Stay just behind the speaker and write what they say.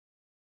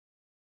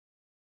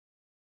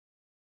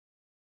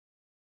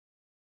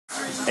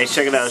Hey,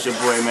 check it out, it's your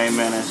boy Mayne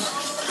Mannish,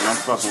 and I'm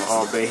fucking with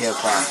all Bay hip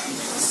hop.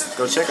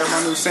 Go check out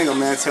my new single,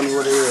 man. Tell me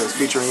what it is,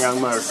 featuring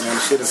Young Murph, man.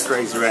 The shit is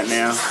crazy right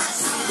now.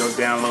 Go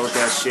download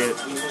that shit.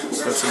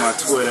 Go to my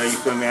Twitter, you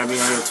feel me? I'll be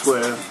on your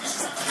Twitter,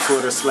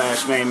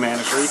 Twitter/Mayne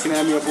Mannish, or you can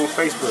add me up on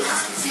Facebook,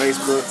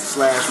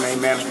 Facebook/Mayne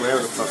Mannish,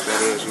 wherever the fuck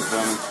that is, you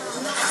feel me?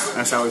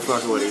 That's how we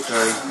fucking with it, you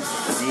feel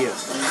me? Yeah.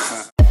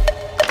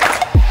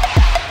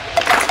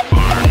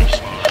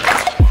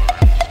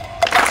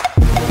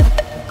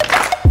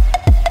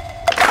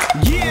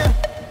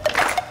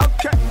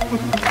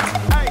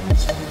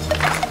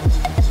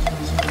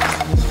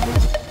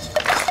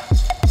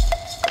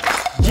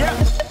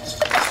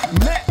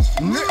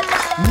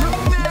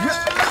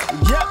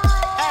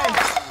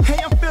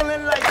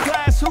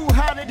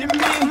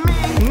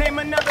 Name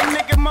another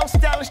nigga more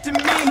stylish than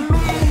me.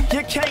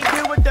 You can't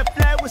deal with the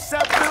flow, what's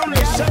up,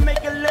 foolish? I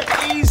make it look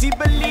easy,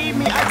 believe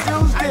me, I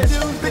do this.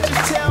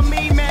 Bitches tell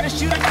me, man,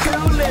 it's you the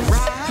coolest.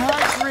 I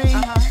agree,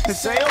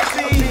 it's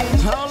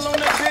AOB. All on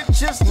the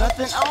bitches,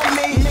 nothing on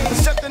me.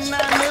 Except the 9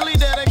 milli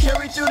that I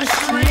carry through the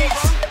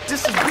streets.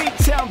 This is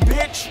B-Town,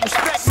 bitch,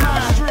 respect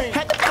mine.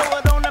 Had to throw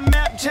it on the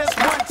map just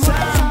one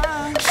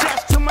time.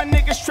 Shouts to my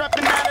niggas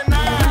trapping out of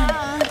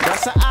 9.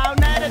 That's an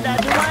all-nighter that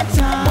I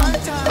do one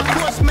time. Of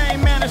course,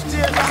 Mayne Mannish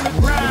still on the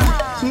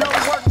grind. No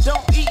work,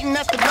 don't eat, and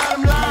that's the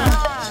bottom line.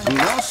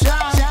 No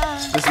shine,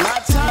 it's my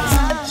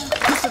time.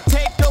 This a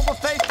takeover,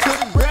 face to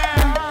the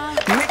ground.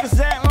 Niggas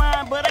ain't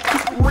lying, but I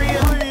keep it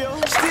real.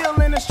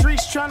 Still in the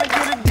streets trying to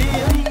get a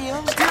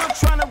deal. Still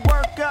trying to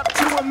work up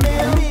to a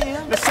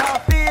meal. That's how I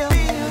feel.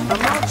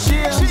 I'm on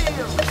chill.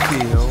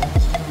 Chill.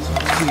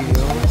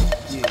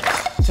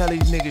 Yeah. Tell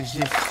these niggas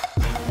just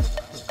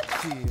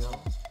chill.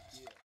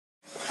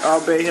 All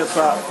Bay hip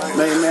hop,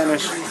 Mayne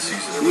Mannish.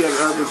 We have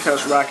urban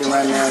cuts rocking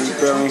right now, you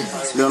feel me?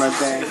 Doing our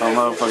thing. I'm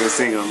motherfucking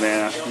single,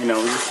 man. You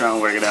know, we just trying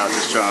to work it out,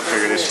 just trying to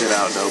figure this shit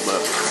out though, but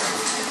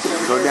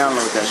go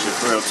download that shit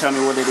for real. Tell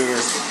me what it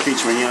is,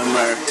 featuring Young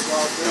Murph. You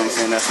know what I'm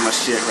saying? That's my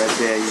shit right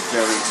there, you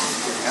feel me?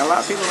 And a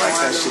lot of people like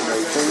that shit though,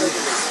 you feel me?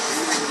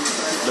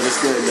 But it's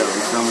good though,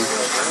 you feel me?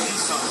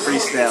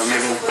 Freestyle,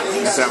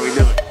 nigga. That's how we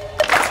do it.